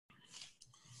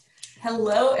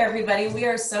Hello, everybody. We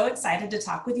are so excited to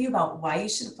talk with you about why you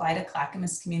should apply to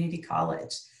Clackamas Community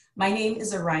College. My name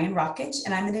is Orion Rockage,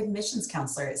 and I'm an admissions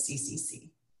counselor at CCC.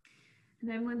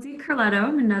 And I'm Lindsay Carletto.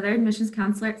 I'm another admissions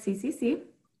counselor at CCC.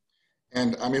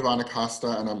 And I'm Ivana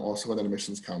Costa, and I'm also an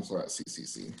admissions counselor at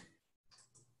CCC.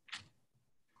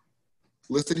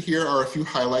 Listed here are a few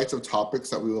highlights of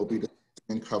topics that we will be discussing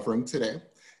and covering today,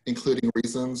 including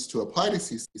reasons to apply to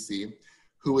CCC,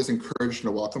 who is encouraged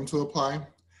and welcome to apply,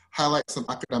 highlight some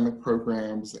academic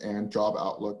programs and job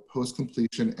outlook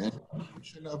post-completion and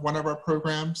completion of one of our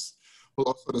programs. We'll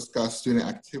also discuss student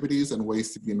activities and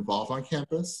ways to be involved on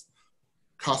campus,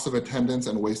 cost of attendance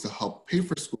and ways to help pay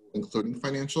for school, including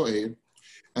financial aid,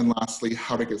 and lastly,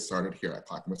 how to get started here at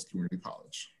Clackamas Community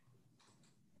College.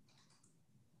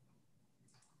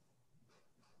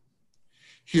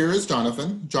 Here is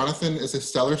Jonathan. Jonathan is a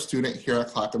stellar student here at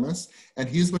Clackamas, and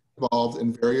he's been involved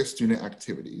in various student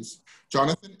activities.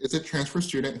 Jonathan is a transfer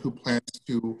student who plans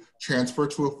to transfer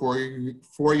to a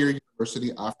four-year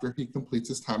university after he completes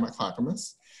his time at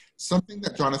Clackamas. Something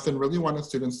that Jonathan really wanted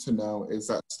students to know is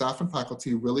that staff and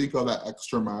faculty really go that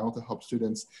extra mile to help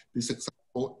students be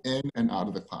successful in and out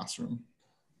of the classroom.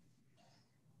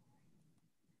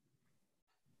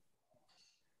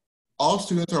 All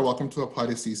students are welcome to apply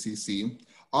to CCC.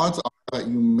 Odds are that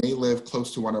you may live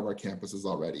close to one of our campuses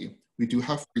already. We do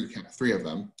have three of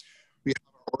them. We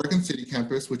have our Oregon City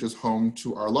campus, which is home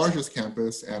to our largest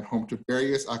campus and home to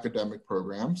various academic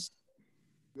programs.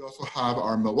 We also have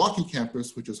our Milwaukee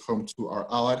campus, which is home to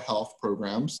our allied health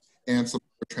programs and some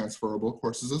transferable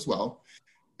courses as well.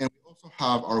 And we also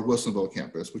have our Wilsonville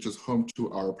campus, which is home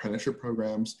to our apprenticeship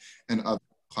programs and other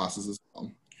classes as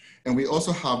well. And we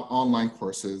also have online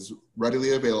courses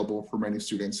readily available for many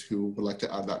students who would like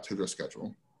to add that to their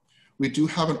schedule. We do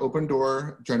have an open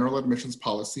door general admissions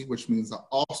policy, which means that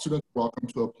all students are welcome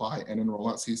to apply and enroll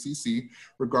at CCC,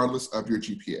 regardless of your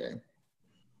GPA.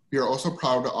 We are also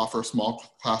proud to offer small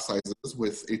class sizes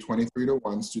with a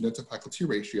 23-to-1 student to faculty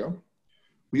ratio.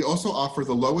 We also offer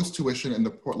the lowest tuition in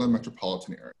the Portland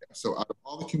metropolitan area. So out of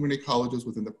all the community colleges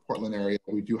within the Portland area,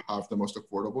 we do have the most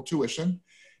affordable tuition.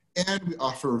 And we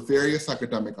offer various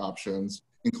academic options,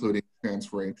 including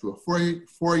transferring to a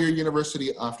four-year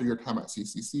university after your time at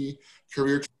CCC,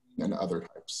 career training, and other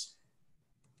types.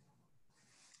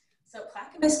 So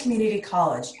Clackamas Community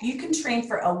College, you can train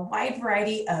for a wide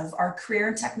variety of our career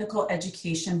and technical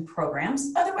education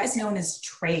programs, otherwise known as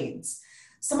trades.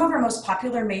 Some of our most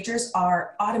popular majors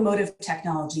are automotive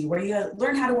technology, where you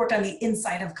learn how to work on the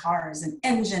inside of cars and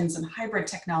engines and hybrid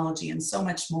technology and so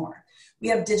much more. We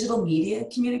have digital media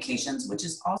communications, which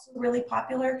is also really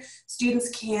popular. Students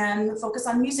can focus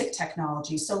on music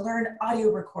technology, so learn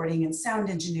audio recording and sound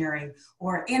engineering,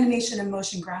 or animation and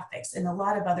motion graphics, and a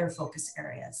lot of other focus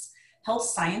areas. Health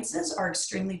sciences are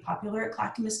extremely popular at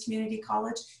Clackamas Community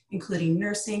College, including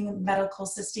nursing, medical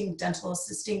assisting, dental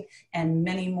assisting, and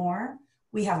many more.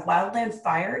 We have wildland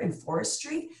fire and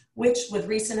forestry, which with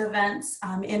recent events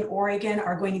in Oregon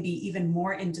are going to be even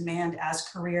more in demand as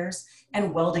careers.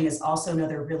 And welding is also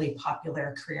another really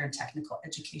popular career and technical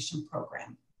education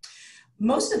program.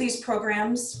 Most of these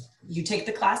programs, you take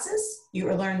the classes,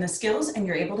 you learn the skills, and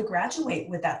you're able to graduate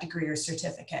with that degree or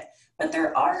certificate. But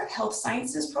there are health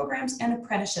sciences programs and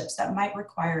apprenticeships that might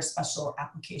require a special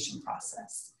application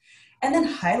process. And then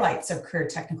highlights of career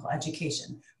technical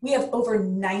education. We have over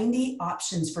 90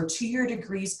 options for 2-year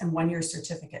degrees and 1-year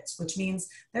certificates, which means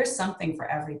there's something for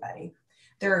everybody.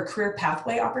 There are career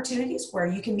pathway opportunities where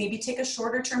you can maybe take a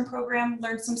shorter term program,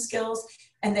 learn some skills,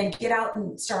 and then get out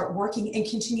and start working and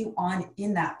continue on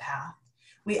in that path.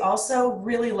 We also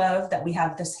really love that we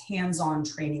have this hands-on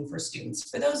training for students.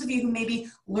 For those of you who maybe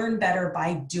learn better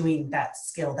by doing that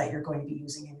skill that you're going to be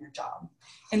using in your job.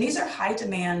 And these are high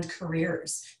demand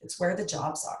careers. It's where the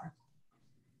jobs are.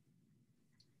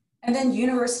 And then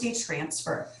university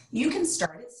transfer. You can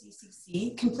start at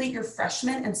CCC, complete your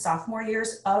freshman and sophomore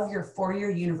years of your 4-year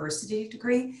university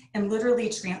degree, and literally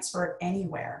transfer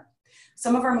anywhere.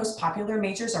 Some of our most popular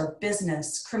majors are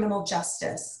business, criminal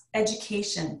justice,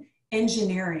 education,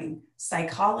 engineering,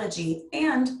 psychology,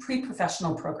 and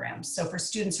pre-professional programs. So for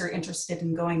students who are interested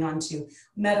in going on to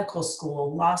medical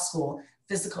school, law school,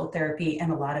 physical therapy,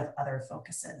 and a lot of other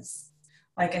focuses.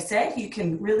 Like I said, you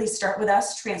can really start with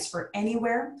us, transfer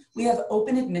anywhere. We have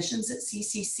open admissions at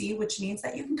CCC, which means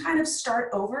that you can kind of start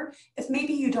over if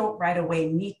maybe you don't right away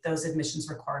meet those admissions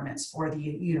requirements for the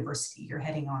university you're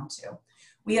heading on to.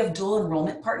 We have dual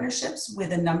enrollment partnerships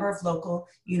with a number of local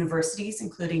universities,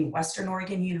 including Western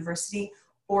Oregon University,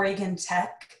 Oregon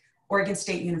Tech, Oregon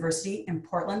State University, and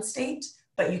Portland State,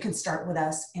 but you can start with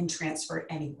us and transfer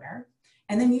anywhere.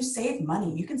 And then you save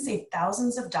money. You can save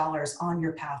thousands of dollars on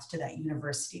your path to that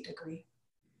university degree.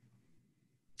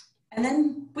 And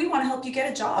then we want to help you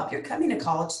get a job. You're coming to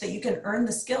college so that you can earn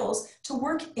the skills to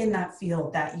work in that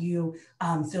field that you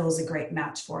feel is a great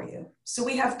match for you. So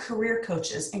we have career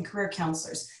coaches and career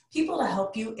counselors, people to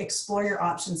help you explore your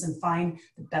options and find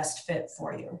the best fit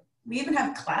for you. We even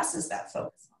have classes that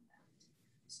focus on that.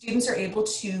 Students are able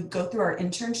to go through our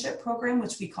internship program,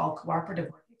 which we call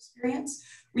cooperative work experience,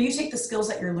 where you take the skills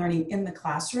that you're learning in the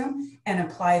classroom and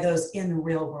apply those in the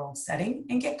real world setting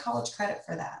and get college credit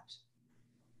for that.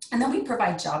 And then we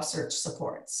provide job search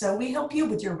support. So we help you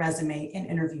with your resume and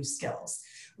interview skills.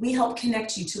 We help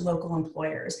connect you to local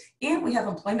employers, and we have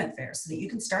employment fairs so that you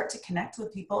can start to connect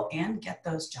with people and get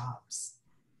those jobs.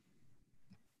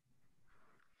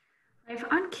 Life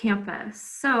on campus.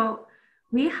 So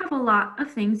we have a lot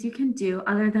of things you can do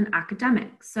other than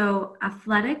academics. So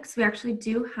athletics, we actually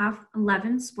do have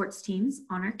 11 sports teams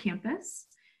on our campus.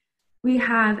 We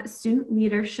have student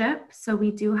leadership. So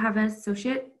we do have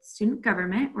associate student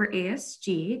government, or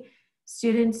ASG,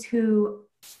 students who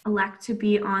elect to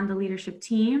be on the leadership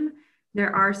team.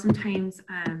 There are sometimes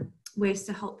ways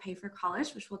to help pay for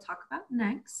college, which we'll talk about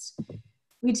next.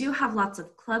 We do have lots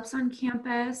of clubs on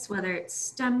campus, whether it's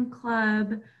STEM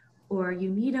Club or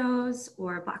UNIDOS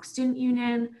or Black Student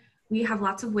Union. We have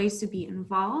lots of ways to be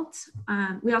involved.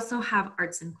 We also have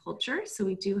arts and culture. So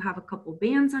we do have a couple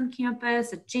bands on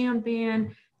campus, a jam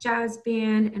band, jazz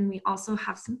band, and we also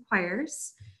have some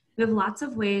choirs. We have lots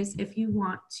of ways if you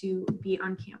want to be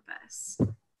on campus.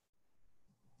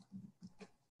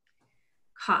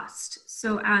 Cost.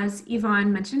 So as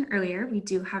Yvonne mentioned earlier, we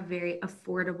do have very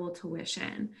affordable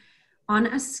tuition. On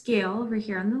a scale over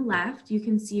here on the left, you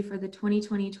can see for the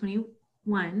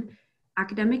 2020-21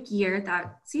 academic year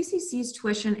that CCC's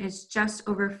tuition is just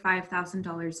over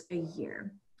 $5,000 a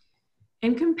year.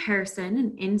 In comparison,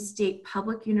 an in-state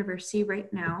public university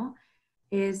right now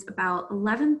is about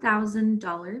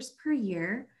 $11,000 per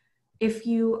year. If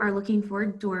you are looking for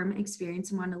a dorm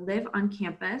experience and want to live on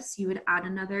campus, you would add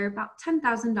another about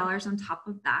 $10,000 on top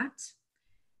of that.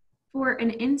 For an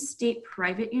in-state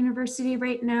private university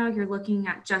right now, you're looking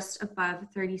at just above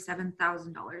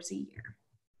 $37,000 a year.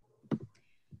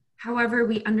 However,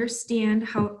 we understand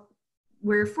how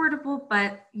we're affordable,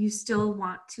 but you still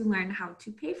want to learn how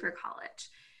to pay for college.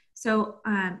 So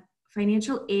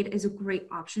financial aid is a great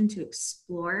option to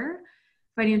explore.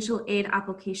 Financial aid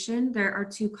application, there are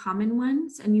two common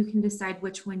ones, and you can decide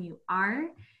which one you are.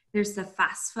 There's the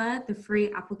FAFSA, the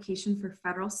Free Application for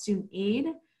Federal Student Aid,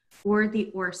 or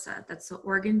the ORSA, that's the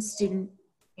Oregon Student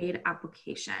Aid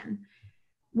Application.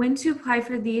 When to apply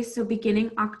for these, so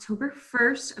beginning October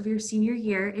 1st of your senior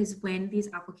year is when these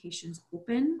applications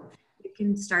open. You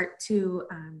can start to,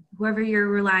 whoever you're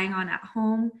relying on at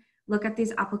home, look at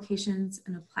these applications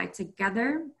and apply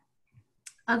together.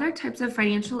 Other types of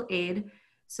financial aid,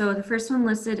 so the first one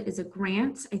listed is a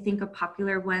grant. I think a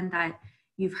popular one that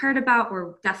you've heard about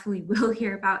or definitely will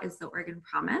hear about is the Oregon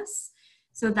Promise.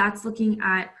 So that's looking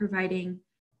at providing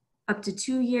up to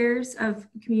 2 years of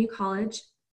community college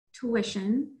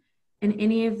tuition in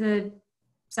any of the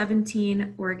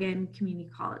 17 Oregon community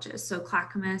colleges. So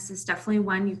Clackamas is definitely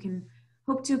one. You can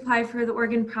hope to apply for the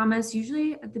Oregon Promise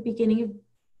usually at the beginning of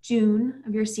June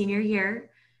of your senior year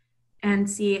and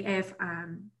see if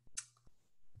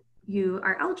you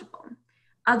are eligible.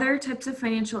 Other types of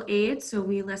financial aid, so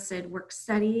we listed work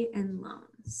study and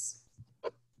loans.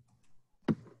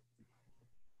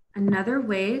 Another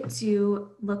way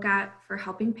to look at for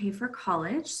helping pay for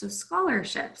college, so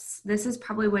scholarships. This is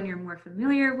probably one you're more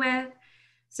familiar with.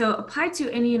 So apply to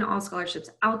any and all scholarships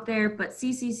out there, but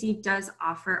CCC does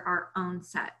offer our own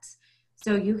set.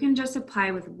 So you can just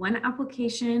apply with one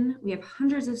application. We have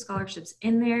hundreds of scholarships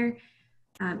in there,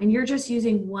 and you're just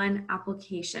using one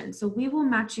application. So we will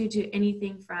match you to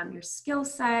anything from your skill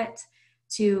set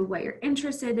to what you're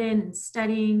interested in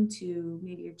studying to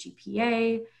maybe your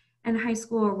GPA in high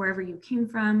school or wherever you came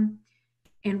from.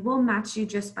 And we'll match you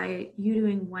just by you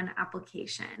doing one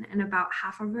application. And about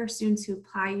half of our students who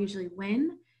apply usually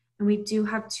win. And we do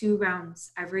have 2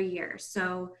 rounds every year.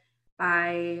 So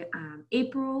by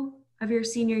April of your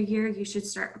senior year, you should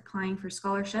start applying for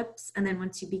scholarships. And then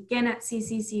once you begin at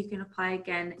CCC, you can apply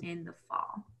again in the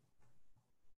fall.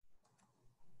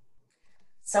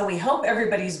 So we hope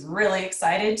everybody's really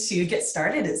excited to get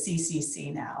started at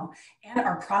CCC now. And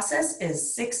our process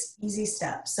is 6 easy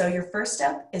steps. So your first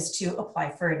step is to apply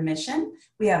for admission.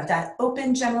 We have that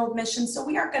open general admission, so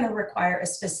we aren't going to require a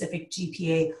specific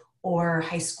GPA or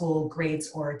high school grades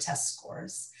or test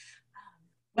scores.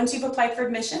 Once you've applied for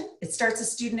admission, it starts a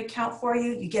student account for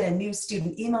you. You get a new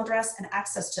student email address and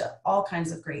access to all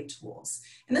kinds of great tools.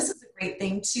 And this is a great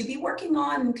thing to be working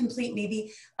on and complete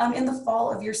maybe in the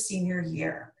fall of your senior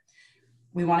year.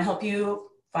 We want to help you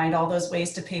find all those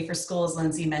ways to pay for school, as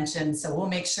Lindsay mentioned. So we'll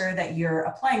make sure that you're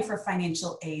applying for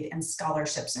financial aid and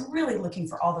scholarships and really looking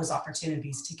for all those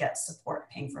opportunities to get support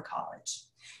paying for college.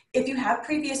 If you have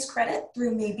previous credit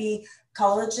through maybe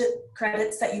college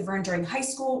credits that you've earned during high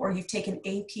school, or you've taken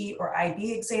AP or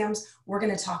IB exams, we're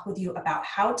going to talk with you about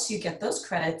how to get those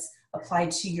credits applied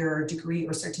to your degree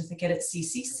or certificate at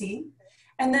CCC.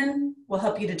 And then we'll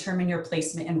help you determine your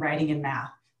placement in writing and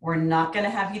math. We're not going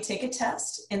to have you take a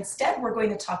test. Instead, we're going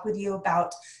to talk with you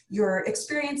about your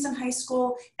experience in high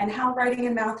school and how writing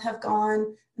and math have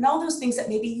gone, and all those things that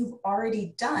maybe you've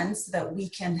already done, so that we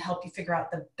can help you figure out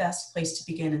the best place to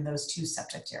begin in those two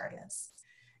subject areas.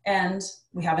 And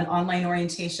we have an online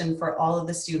orientation for all of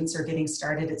the students who are getting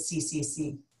started at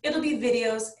CCC. It'll be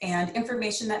videos and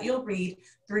information that you'll read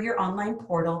through your online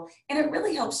portal, and it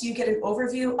really helps you get an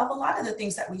overview of a lot of the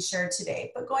things that we shared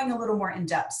today, but going a little more in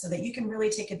depth so that you can really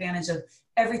take advantage of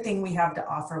everything we have to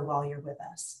offer while you're with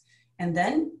us. And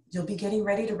then you'll be getting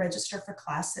ready to register for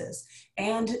classes.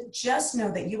 And just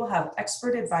know that you will have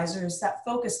expert advisors that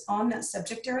focus on that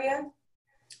subject area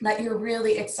that you're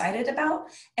really excited about,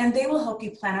 and they will help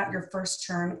you plan out your first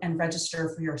term and register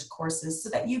for your courses so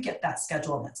that you get that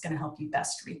schedule that's going to help you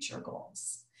best reach your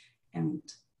goals. And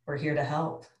we're here to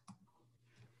help.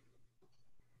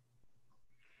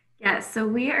 Yes, so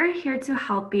we are here to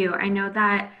help you. I know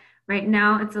that right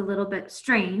now it's a little bit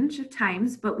strange at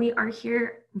times, but we are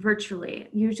here virtually.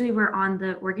 Usually we're on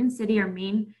the Oregon City, our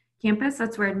main campus.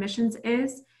 That's where admissions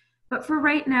is. But for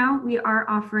right now, we are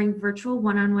offering virtual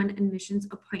one-on-one admissions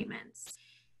appointments.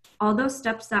 All those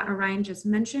steps that Orion just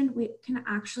mentioned, we can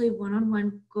actually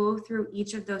one-on-one go through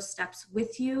each of those steps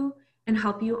with you and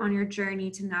help you on your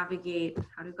journey to navigate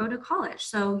how to go to college.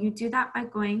 So you do that by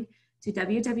going to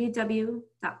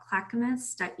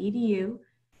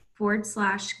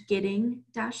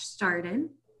www.clackamas.edu/getting-started.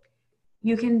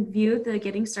 You can view the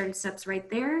getting started steps right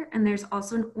there. And there's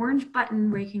also an orange button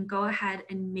where you can go ahead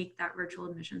and make that virtual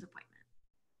admissions appointment.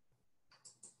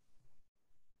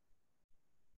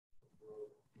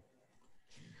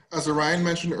 As Orion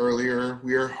mentioned earlier,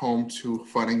 we are home to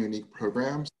fun and unique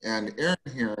programs, and Erin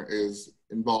here is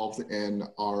involved in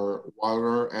our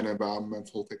water and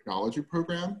environmental technology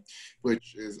program,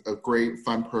 which is a great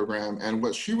fun program. And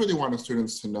what she really wanted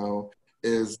students to know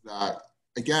is that,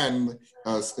 again,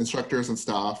 as instructors and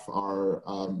staff are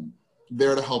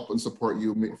there to help and support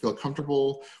you feel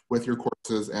comfortable with your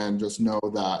courses, and just know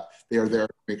that they are there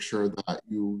to make sure that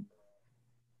you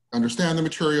understand the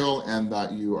material and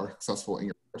that you are successful in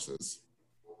your courses.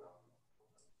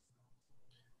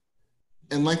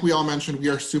 And like we all mentioned, we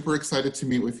are super excited to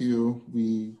meet with you.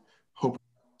 We hope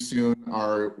soon.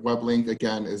 Our web link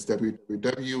again is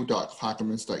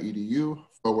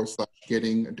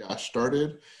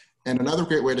www.clackamas.edu/getting-started. And another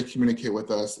great way to communicate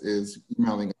with us is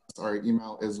emailing us. Our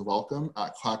email is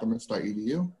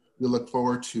welcome@clackamas.edu. We look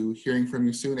forward to hearing from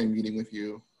you soon and meeting with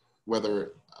you,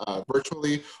 whether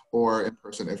virtually or in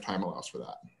person if time allows for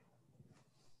that.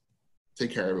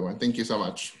 Take care, everyone. Thank you so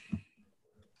much.